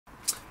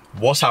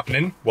What's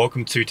happening?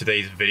 Welcome to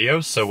today's video.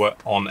 So we're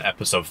on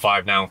episode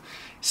 5 now.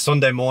 It's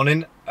Sunday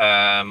morning.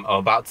 I'm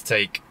about to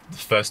take the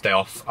first day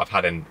off I've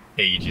had in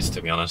ages,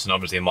 to be honest, and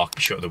obviously the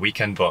market shut at the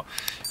weekend, but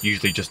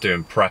usually just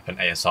doing prep and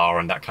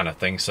ASR and that kind of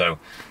thing. So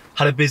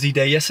had a busy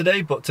day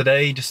yesterday, but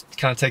today just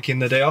kind of taking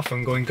the day off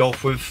and going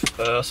golf with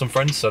some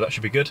friends, so that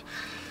should be good.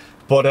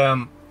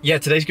 But yeah,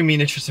 today's gonna be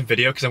an interesting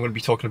video because I'm gonna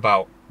be talking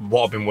about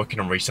what I've been working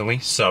on recently.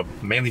 So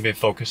mainly been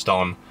focused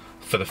on,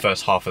 for the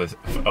first half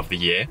of the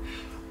year,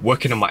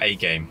 working on my A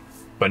game,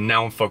 but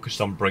now I'm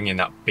focused on bringing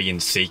that B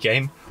and C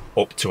game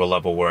up to a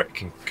level where it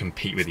can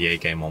compete with the A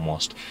game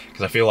almost.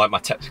 Because I feel like my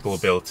technical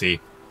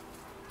ability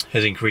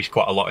has increased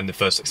quite a lot in the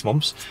first 6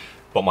 months,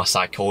 but my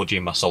psychology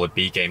and my solid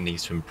B game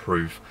needs to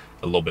improve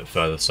a little bit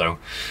further. So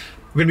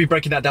we're gonna be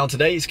breaking that down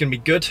today. It's gonna be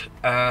good.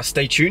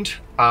 Stay tuned.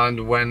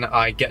 And when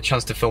I get a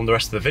chance to film the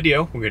rest of the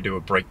video, we're gonna do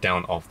a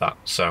breakdown of that.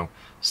 So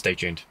stay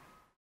tuned.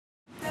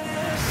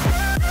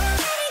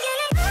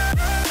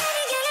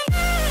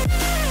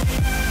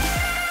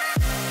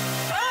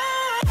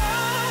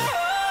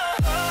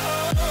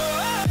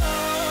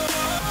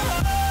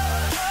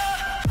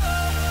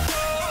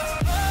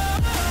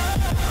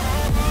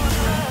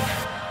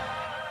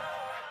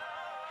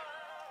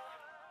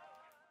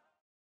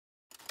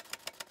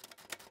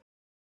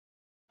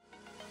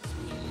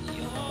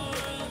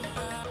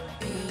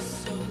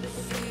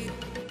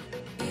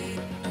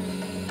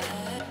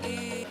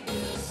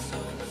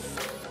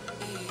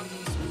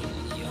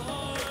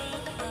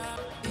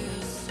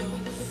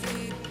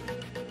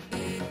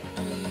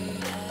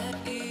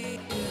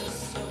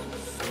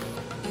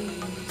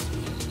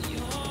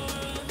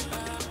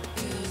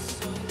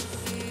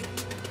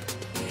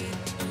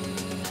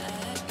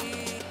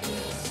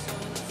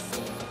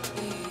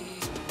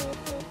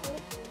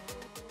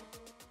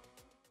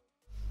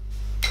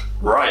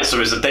 Right, so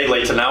it's a day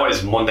later now,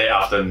 it's Monday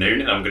afternoon,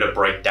 and I'm going to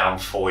break down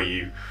for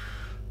you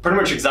pretty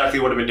much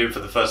exactly what I've been doing for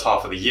the first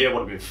half of the year,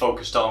 what I've been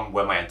focused on,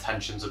 where my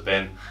intentions have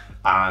been,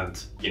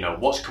 and you know,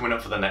 what's coming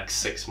up for the next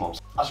 6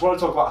 months. I just want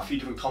to talk about a few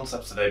different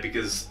concepts today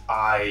because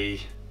there's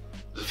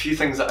a few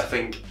things that I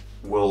think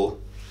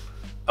will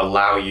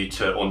allow you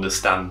to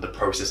understand the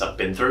process I've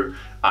been through,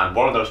 and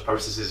one of those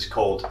processes is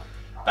called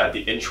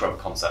the Inchworm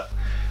concept.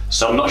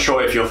 So I'm not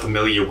sure if you're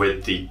familiar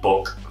with the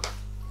book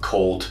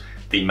called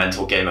The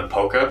Mental Game of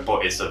Poker,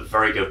 but it's a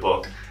very good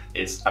book.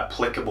 It's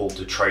applicable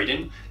to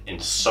trading in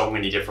so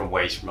many different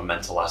ways from a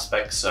mental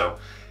aspect. So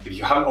if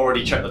you haven't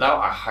already checked it out,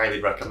 I highly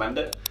recommend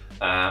it.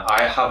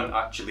 I haven't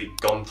actually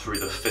gone through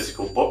the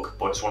physical book,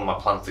 but it's one of my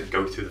plans to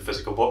go through the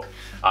physical book.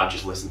 I've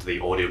just listened to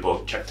the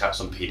audiobook, checked out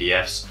some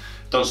PDFs,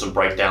 done some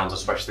breakdowns,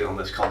 especially on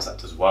this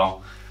concept as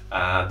well.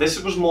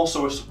 This was more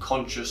so a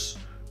subconscious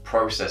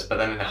process, but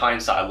then in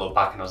hindsight, I look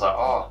back and I was like,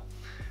 oh,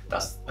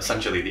 that's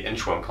essentially the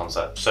Inchworm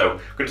concept. So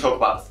we're going to talk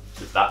about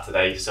that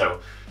today. So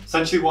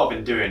essentially what I've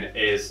been doing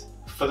is,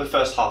 for the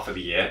first half of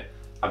the year,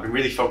 I've been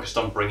really focused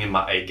on bringing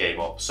my A game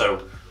up.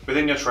 So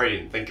within your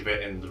trading, think of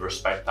it in the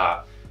respect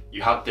that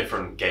you have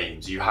different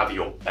games. You have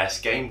your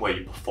best game where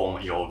you perform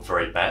at your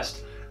very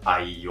best,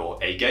 i.e. your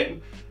A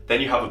game.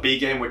 Then you have a B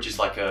game, which is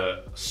like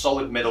a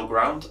solid middle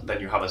ground. Then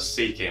you have a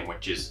C game,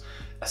 which is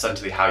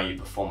essentially how you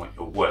perform at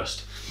your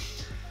worst.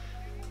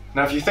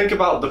 Now, if you think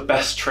about the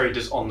best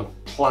traders on the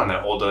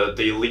planet, or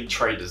the elite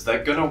traders,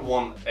 they're gonna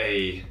want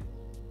the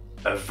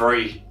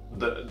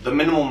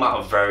minimal amount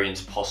of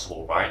variance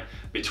possible, right?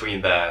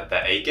 Between their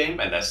A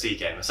game and their C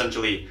game.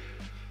 Essentially,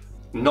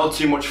 not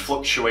too much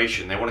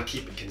fluctuation. They wanna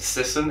keep it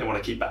consistent. They wanna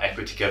keep that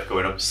equity curve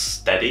going up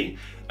steady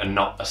and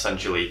not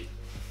essentially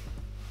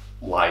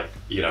like,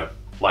 you know,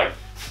 like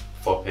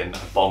flipping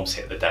bombs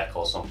hit the deck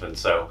or something.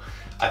 So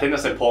I think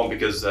that's important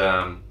because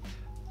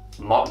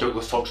Mark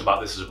Douglas talks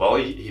about this as well.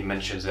 He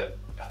mentions it.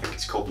 I think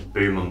it's called the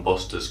boom and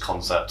busters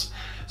concept.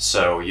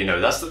 So you know,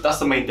 that's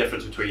the main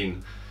difference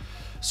between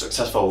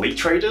successful elite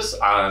traders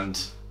and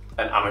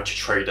an amateur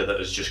trader that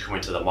has just come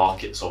into the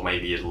markets, or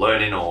maybe is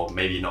learning, or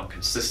maybe not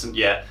consistent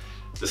yet.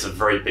 There's a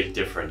very big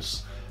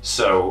difference.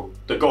 So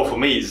the goal for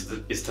me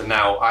is to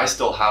now, I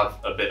still have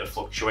a bit of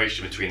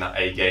fluctuation between that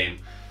A game,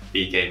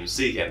 B game, and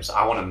C game. So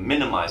I want to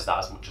minimize that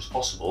as much as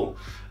possible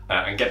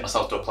and get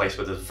myself to a place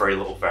where there's very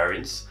little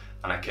variance,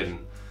 and I can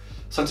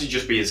essentially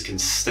just be as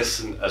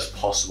consistent as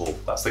possible.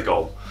 That's the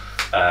goal.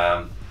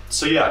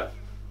 So yeah,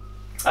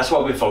 that's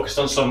what I've been focused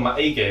on. So my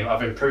A game,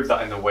 I've improved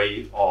that in the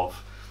way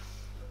of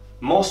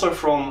more so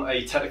from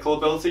a technical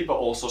ability, but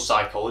also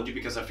psychology,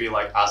 because I feel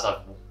like as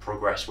I've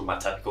progressed with my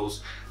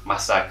technicals, my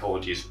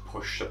psychology is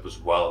pushed up as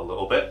well a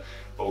little bit.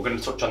 But we're going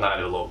to touch on that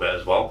in a little bit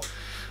as well.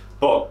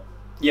 But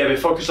yeah, I've been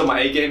focused on my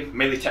A game,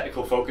 mainly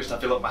technical focused. I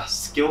feel like my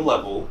skill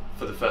level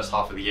for the first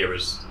half of the year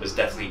has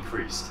definitely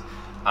increased.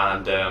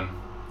 And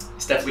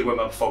it's definitely where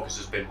my focus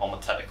has been on my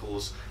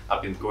technicals.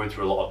 I've been going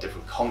through a lot of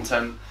different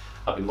content.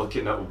 I've been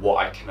looking at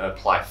what I can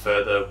apply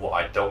further, what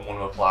I don't want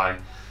to apply,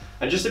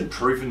 and just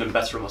improving and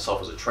bettering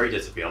myself as a trader,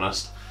 to be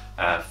honest.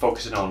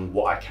 Focusing on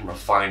what I can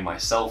refine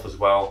myself as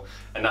well.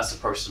 And that's the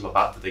process I'm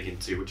about to dig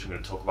into, which I'm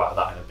going to talk about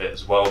that in a bit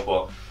as well.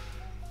 But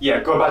yeah,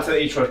 going back to the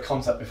Inchworm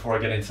concept before I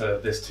get into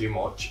this too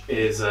much,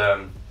 is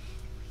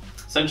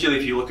Essentially,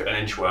 if you look at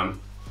an inchworm,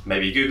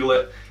 maybe Google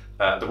it,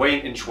 the way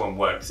an inchworm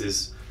works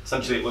is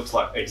essentially it looks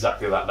like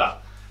exactly like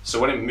that. So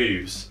when it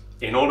moves,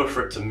 in order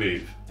for it to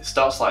move, it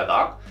starts like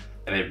that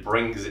and it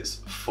brings its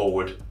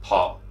forward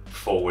part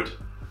forward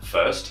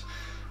first.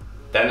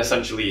 Then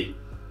essentially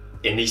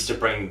it needs to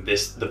bring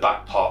the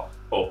back part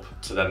up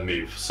to then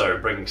move. So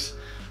it brings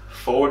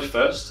forward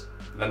first,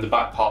 then the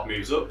back part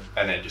moves up,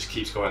 and then it just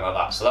keeps going like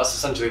that. So that's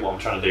essentially what I'm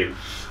trying to do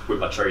with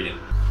my trading.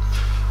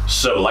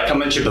 So like I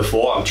mentioned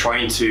before, I'm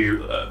trying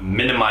to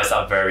minimize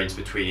that variance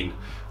between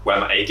where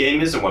my A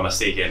game is and where my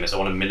C game is. I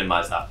want to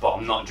minimize that, but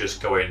I'm not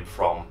just going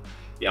from,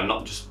 I'm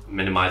not just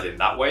minimizing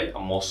that way.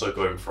 I'm also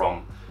going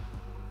from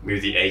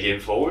move the A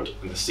game forward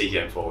and the C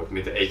game forward,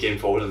 move the A game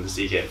forward and the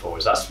C game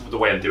forward. So that's the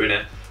way I'm doing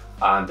it.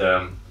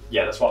 And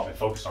yeah, that's what I've been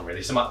focused on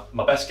really. So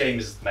my best game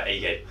is my A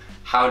game.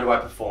 How do I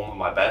perform at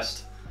my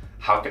best?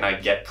 How can I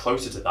get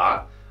closer to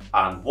that?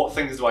 And what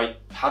things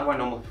how do I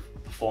normally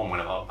perform when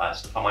I'm at my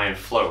best? Am I in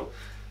flow?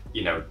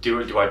 You know,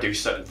 do I do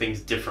certain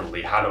things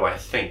differently? How do I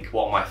think?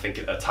 What am I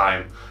thinking at a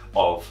time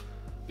of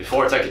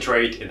before I take a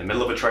trade, in the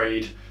middle of a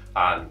trade,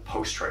 and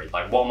post trade?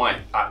 Like, what am I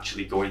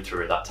actually going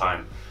through at that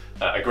time?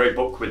 A great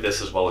book with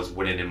this as well is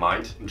Winning in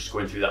Mind. I'm just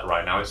going through that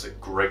right now. It's a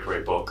great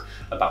book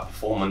about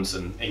performance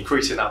and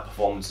increasing that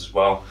performance as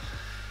well.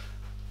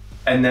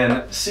 And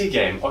then C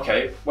game,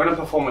 okay, when I'm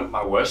performing at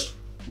my worst,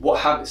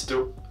 what habits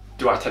do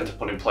I tend to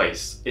put in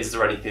place? Is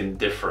there anything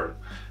different?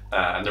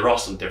 And there are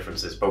some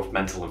differences, both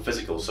mental and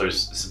physical, so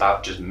it's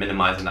about just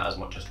minimizing that as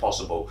much as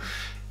possible.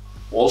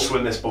 Also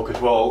in this book as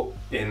well,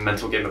 in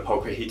Mental Game of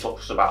Poker, he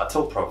talks about a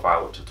tilt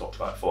profile, which I've talked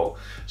about before.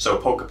 So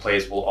poker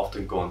players will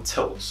often go on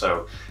tilt.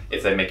 So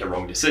if they make a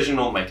wrong decision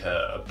or make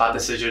a bad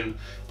decision,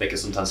 they can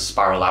sometimes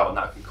spiral out, and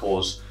that can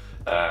cause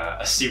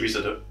a series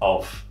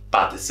of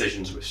bad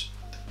decisions, which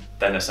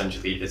then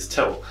essentially is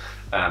tilt.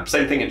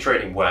 Same thing in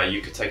trading, where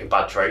you could take a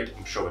bad trade.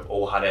 I'm sure we've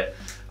all had it.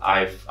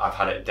 I've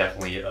had it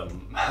definitely a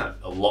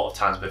lot of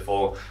times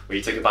before, where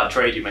you take a bad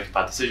trade, you make a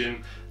bad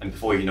decision, and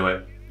before you know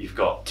it, you've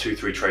got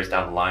 2-3 trades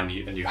down the line,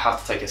 and you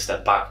have to take a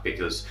step back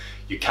because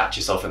you catch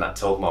yourself in that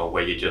tilt mode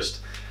where you're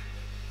just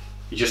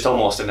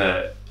almost in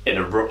a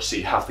rut, so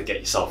you have to get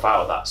yourself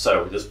out of that.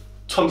 So there's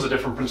tons of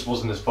different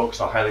principles in this book,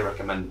 so I highly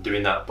recommend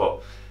doing that.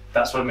 But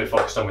that's what I've been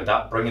focused on with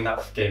that, bringing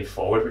that game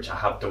forward, which I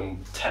have done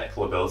with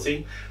technical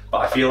ability. But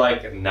I feel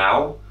like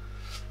now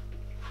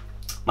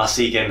my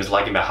C game is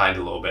lagging behind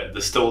a little bit.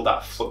 There's still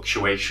that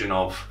fluctuation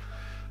of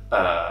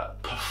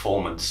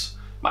performance.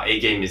 My A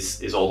game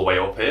is all the way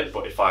up here,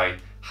 but if I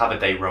have a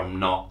day where I'm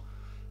not,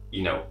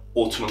 you know,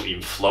 ultimately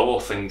in flow, or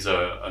things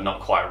are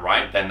not quite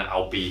right, then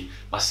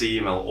my C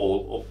game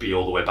will be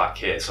all the way back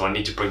here. So I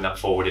need to bring that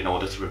forward in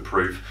order to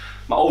improve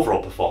my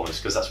overall performance,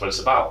 because that's what it's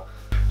about.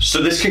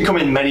 So this can come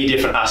in many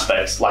different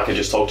aspects, like I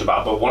just talked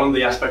about, but one of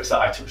the aspects that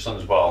I touched on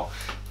as well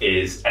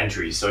is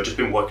entries. So I've just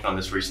been working on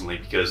this recently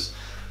because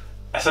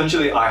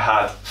essentially I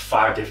had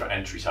 5 different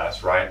entry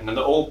types, right? And they're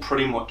all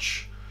pretty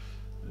much,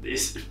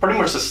 it's pretty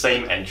much the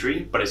same entry,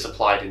 but it's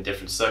applied in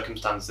different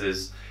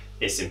circumstances.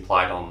 It's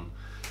implied on,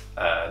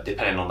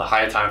 depending on the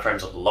higher time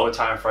frames or the lower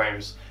time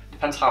frames.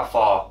 Depends how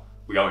far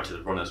we are into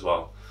the run as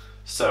well.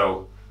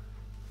 So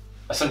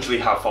essentially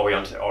how far we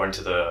are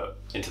into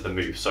the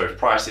move. So if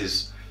price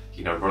is,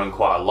 you know, running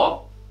quite a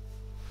lot,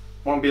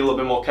 I want to be a little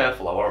bit more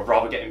careful. I would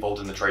rather get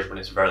involved in the trades when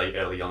it's very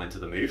early on into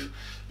the move,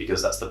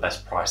 because that's the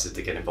best prices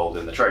to get involved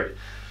in the trade.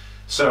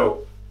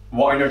 So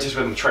what I noticed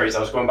with the trades, I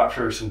was going back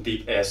through some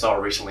deep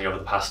ASR recently over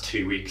the past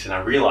 2 weeks, and I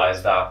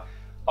realized that,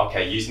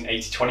 okay, using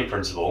 80-20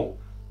 principle,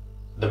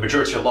 the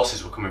majority of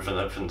losses were coming from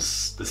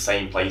the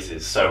same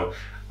places. So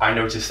I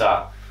noticed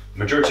that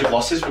majority of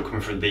losses were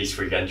coming from these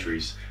 3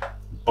 entries,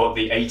 but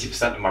the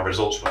 80% of my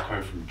results were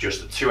coming from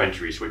just the 2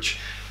 entries, which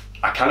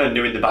I kind of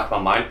knew in the back of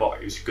my mind,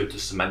 but it was good to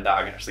cement that.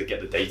 I can actually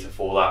get the data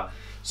for that.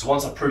 So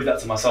once I proved that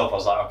to myself, I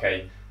was like,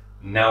 okay,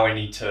 now I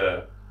need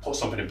to put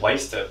something in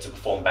place to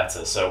perform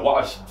better. So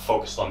what I've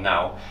focused on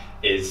now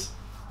is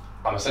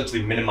I'm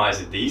essentially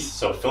minimizing these.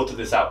 So I've filtered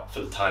this out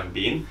for the time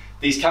being.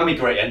 These can be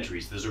great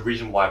entries. There's a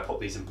reason why I put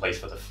these in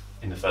place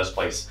in the first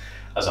place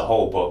as a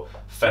whole. But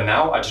for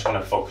now, I just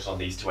want to focus on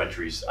these 2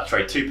 entries. I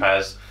trade 2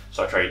 pairs.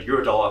 So I trade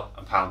euro dollar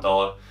and pound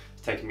dollar.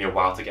 It's taken me a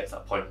while to get to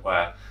that point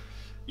where,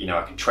 you know,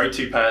 I can trade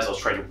 2 pairs. I was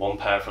trading 1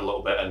 pair for a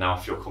little bit, and now I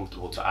feel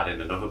comfortable to add in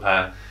another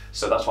pair.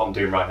 So that's what I'm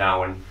doing right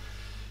now. And,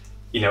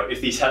 you know,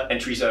 if these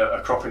entries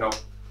are cropping up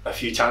a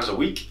few times a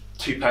week,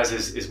 2 pairs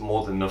is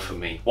more than enough for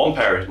me. 1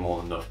 pair is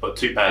more than enough, but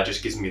 2 pair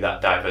just gives me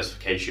that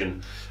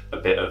diversification, a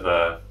bit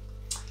of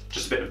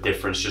just a bit of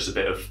difference, just a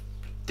bit of,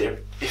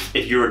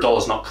 if euro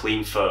dollar's not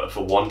clean for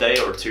 1 day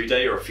or 2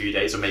 day or a few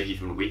days or maybe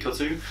even a week or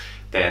 2,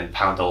 then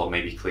pound dollar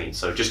may be clean.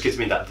 So it just gives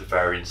me that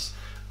variance,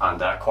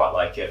 and I quite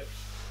like it.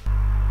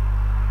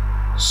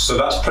 So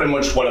that's pretty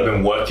much what I've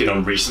been working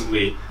on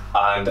recently,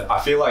 and I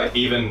feel like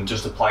even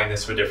just applying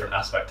this to a different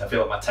aspect, I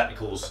feel like my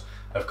technicals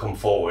have come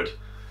forward.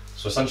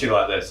 So essentially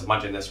like this,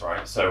 imagine this,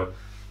 right? So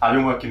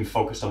I've been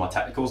focused on my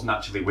technicals, and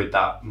actually with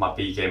that, my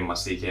B game and my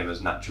C game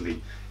has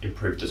naturally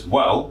improved as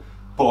well,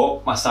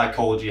 but my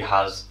psychology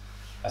has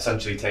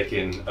essentially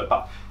taken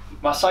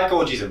my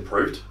psychology's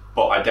improved,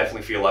 but I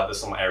definitely feel like there's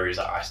some areas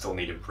that I still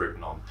need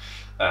improvement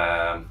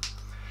on.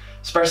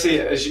 Especially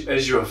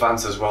as you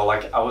advance as well.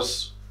 Like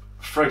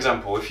for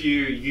example, if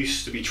you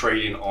used to be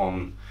trading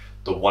on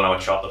the 1 hour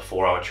chart, the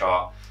 4 hour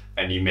chart,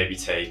 and you maybe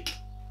take,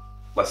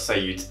 let's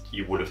say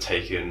you would have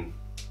taken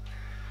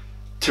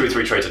 2 or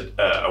 3 trades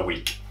a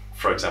week,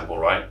 for example,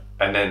 right?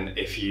 And then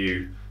if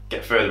you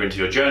get further into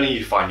your journey,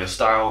 you find your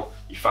style,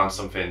 you found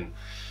something,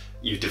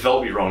 you've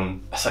developed your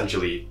own,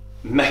 essentially,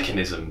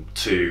 mechanism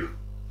to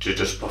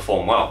just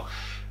perform well.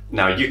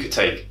 Now you could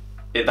take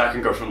it, that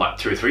can go from like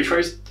 2 or 3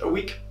 trades a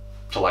week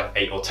to like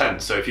 8 or 10.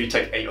 So if you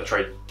take 8 or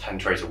 10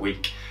 trades a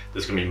week,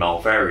 there's going to be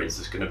more variance,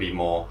 there's going to be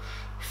more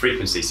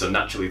frequency. So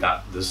naturally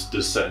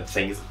there's certain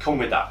things that come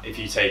with that. If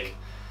you take,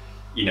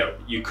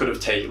 you could have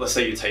taken, let's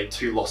say you take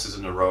 2 losses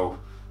in a row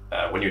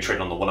when you're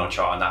trading on the 1 hour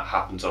chart, and that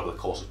happens over the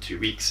course of 2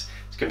 weeks.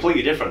 It's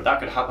completely different. That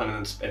could happen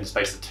in the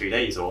space of 2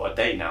 days or a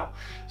day now.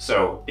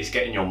 So it's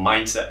getting your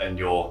mindset and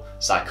your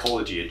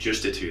psychology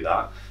adjusted to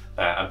that,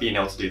 and being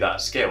able to do that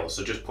at scale.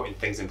 So just putting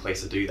things in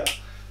place to do that.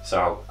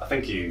 So I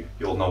think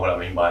you'll know what I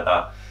mean by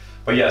that.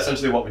 But yeah,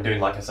 essentially what we're doing,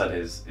 like I said,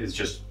 is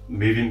just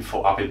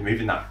I've been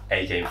moving that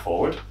A game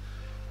forward.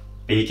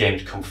 B game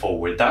to come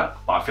forward with that,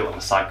 but I feel like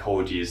the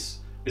psychology is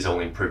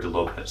only improved a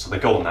little bit. So the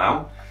goal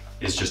now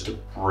is just to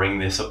bring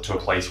this up to a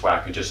place where I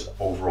can just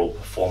overall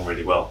perform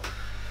really well.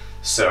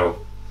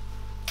 So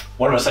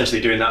what I'm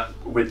essentially doing that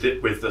with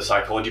the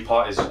psychology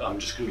part is I'm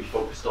just going to be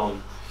focused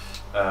on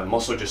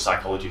mostly just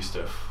psychology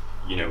stuff,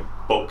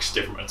 books,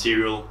 different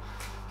material,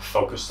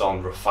 focused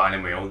on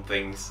refining my own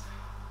things,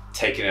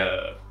 taking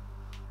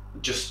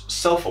just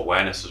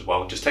self-awareness as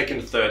well, just taking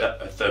a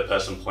third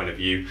person point of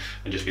view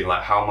and just being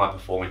like, how am I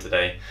performing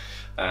today?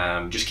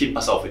 Just keep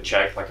myself in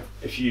check. Like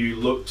if you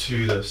look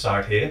to the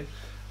side here,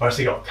 I've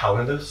actually got a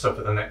calendar, so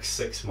for the next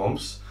 6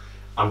 months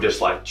I'm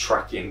just like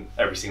tracking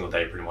every single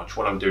day pretty much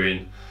what I'm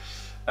doing,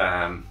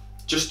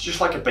 just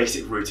like a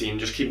basic routine,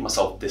 just keeping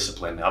myself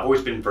disciplined. I've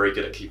always been very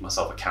good at keeping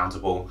myself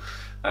accountable.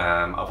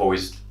 I've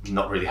always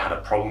not really had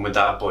a problem with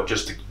that, but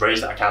just to raise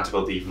that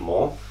accountability even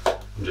more,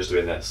 I'm just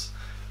doing this.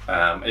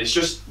 It's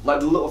just like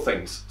the little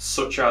things,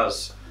 such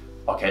as,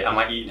 okay, am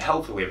I eating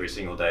healthily every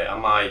single day?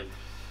 Am I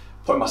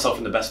putting myself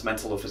in the best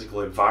mental or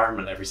physical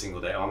environment every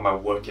single day? Or am I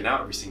working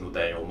out every single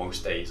day or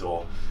most days,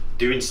 or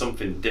doing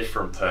something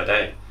different per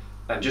day?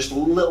 And just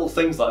little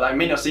things like that. It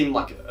may not seem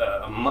like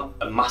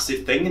a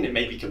massive thing, and it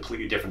may be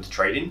completely different to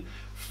trading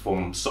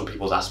from some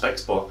people's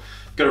aspects, but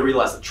you've got to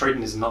realize that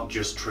trading is not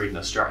just trading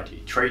a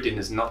strategy. Trading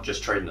is not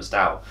just trading a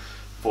style.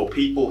 For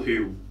people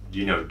who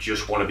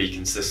just want to be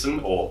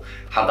consistent or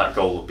have that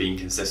goal of being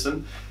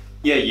consistent,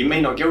 yeah, you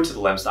may not go to the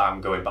lengths that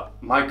I'm going, but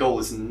my goal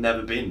has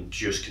never been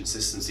just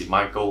consistency.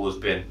 My goal has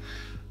been,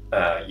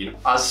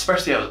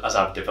 especially as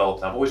I've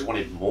developed, I've always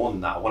wanted more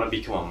than that. I want to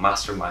become a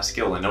master of my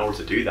skill. In order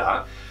to do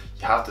that,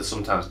 you have to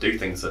sometimes do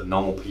things that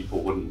normal people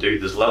wouldn't do.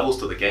 There's levels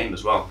to the game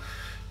as well.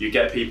 You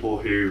get people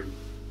who,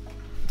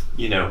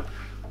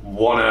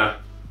 want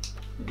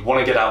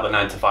to get out of the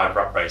 9-to-5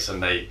 rat race,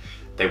 and they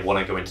want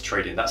to go into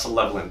trading. That's a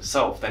level in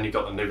itself. Then you've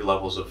got the new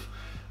levels of,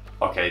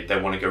 okay, they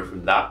want to go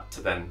from that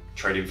to then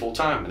trading full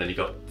time, and then you've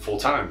got full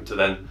time to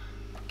then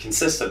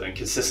consistent, and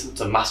consistent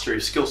to mastery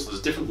of skills. So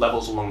there's different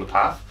levels along the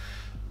path.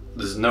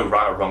 There's no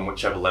right or wrong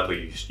whichever level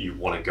you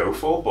want to go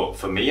for, but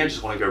for me, I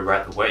just want to go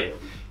right the way.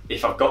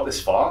 If I've got this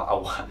far,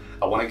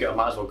 I want to go, I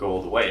might as well go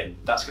all the way, and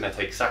that's going to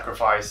take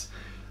sacrifice,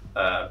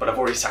 but I've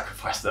already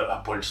sacrificed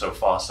a bunch so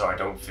far, so I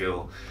don't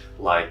feel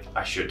like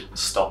I should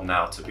stop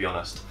now, to be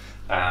honest.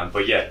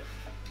 But yeah,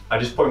 I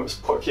just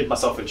keep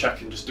myself in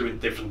check and just doing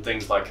different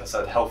things. Like I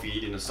said, healthy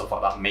eating and stuff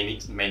like that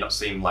may not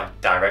seem like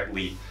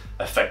directly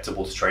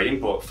affectable to trading,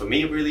 but for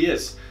me it really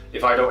is.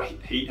 If I don't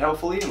eat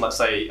healthily, and let's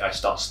say I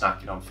start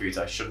snacking on foods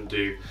I shouldn't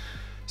do,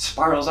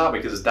 spirals out,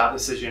 because that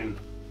decision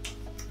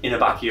in the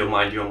back of your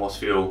mind, you almost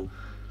feel,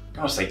 I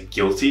don't want to say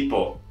guilty,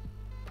 but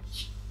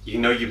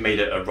you've made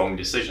a wrong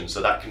decision.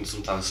 So that can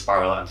sometimes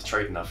spiral out into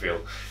trading, I feel.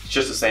 It's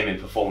just the same in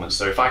performance.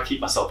 So if I keep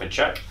myself in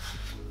check,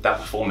 that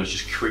performance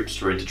just creeps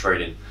through into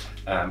trading.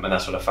 And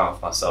that's what I found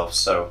for myself.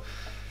 So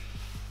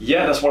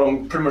yeah, that's what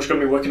I'm pretty much going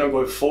to be working on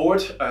going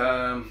forward.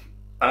 And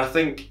I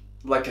think,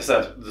 like I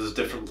said, there's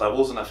different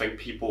levels, and I think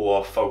people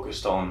are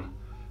focused on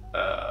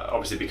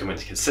obviously becoming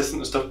consistent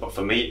and stuff, but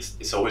for me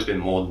it's always been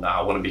more than that.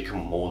 I want to become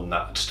more than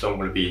that. I just don't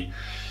want to be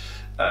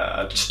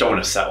just don't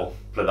want to settle,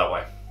 put it that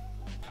way.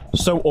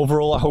 So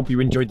overall, I hope you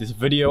enjoyed this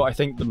video. I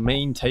think the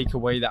main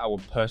takeaway that I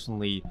would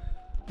personally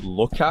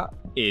look at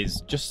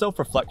is just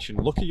self-reflection.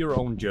 Look at your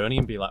own journey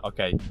and be like,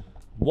 okay,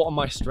 what are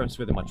my strengths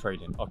within my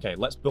trading? Okay,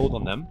 let's build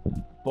on them.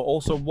 But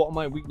also, what are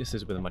my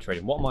weaknesses within my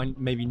trading? What am I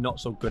maybe not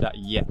so good at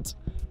yet?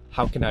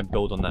 How can I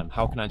build on them?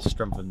 How can I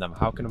strengthen them?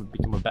 How can I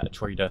become a better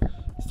trader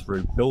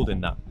through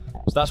building that?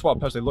 So that's what I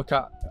personally look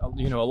at. A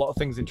lot of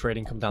things in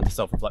trading come down to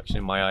self-reflection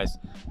in my eyes.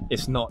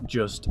 It's not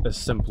just as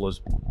simple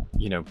as,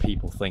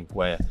 people think,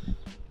 where,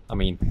 I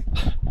mean,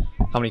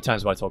 how many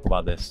times do I talk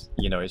about this?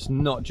 It's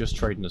not just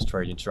trading as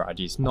trading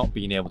strategy. It's not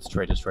being able to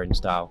trade as trading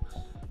style.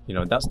 You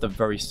know, that's the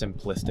very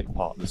simplistic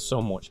part. There's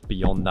so much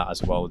beyond that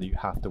as well that you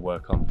have to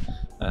work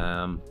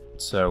on.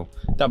 So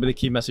that'll be the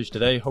key message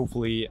today.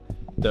 Hopefully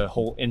the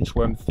whole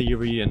Inchworm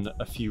theory and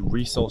a few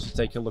resources to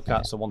take a look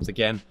at. So once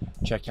again,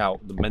 check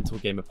out The Mental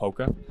Game of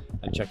Poker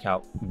and check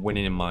out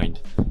Winning in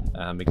Mind,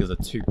 because they're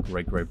two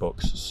great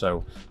books.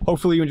 So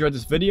hopefully you enjoyed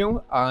this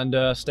video,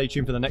 and stay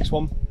tuned for the next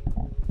one.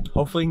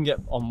 Hopefully I can get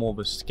on more of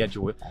a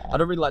schedule. I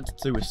don't really like to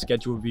do a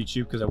schedule with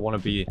YouTube because I want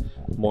to be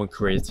more in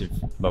creative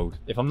mode.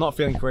 If I'm not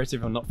feeling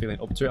creative, I'm not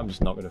feeling up to it, I'm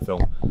just not going to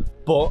film.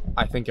 But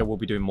I think I will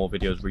be doing more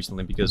videos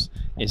recently, because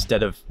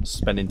instead of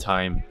spending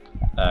time,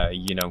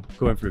 you know,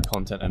 going through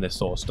content and this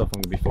sort of stuff,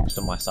 I'm going to be focused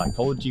on my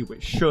psychology,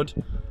 which should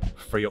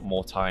free up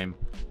more time,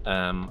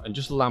 and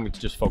just allow me to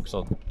just focus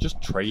on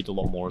just trade a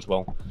lot more as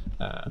well.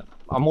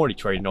 I'm already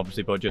trading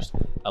obviously, but just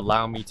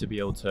allow me to be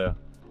able to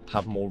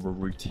have more of a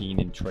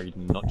routine in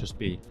trading, not just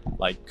be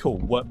like, cool,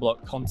 work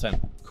block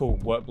content, cool,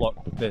 work block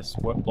this,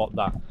 work block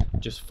that.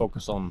 Just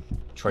focus on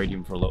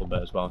trading for a little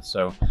bit as well.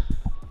 So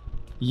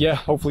yeah,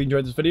 hopefully you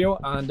enjoyed this video,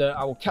 and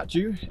I will catch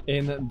you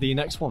in the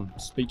next one.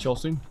 Speak to you all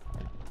soon.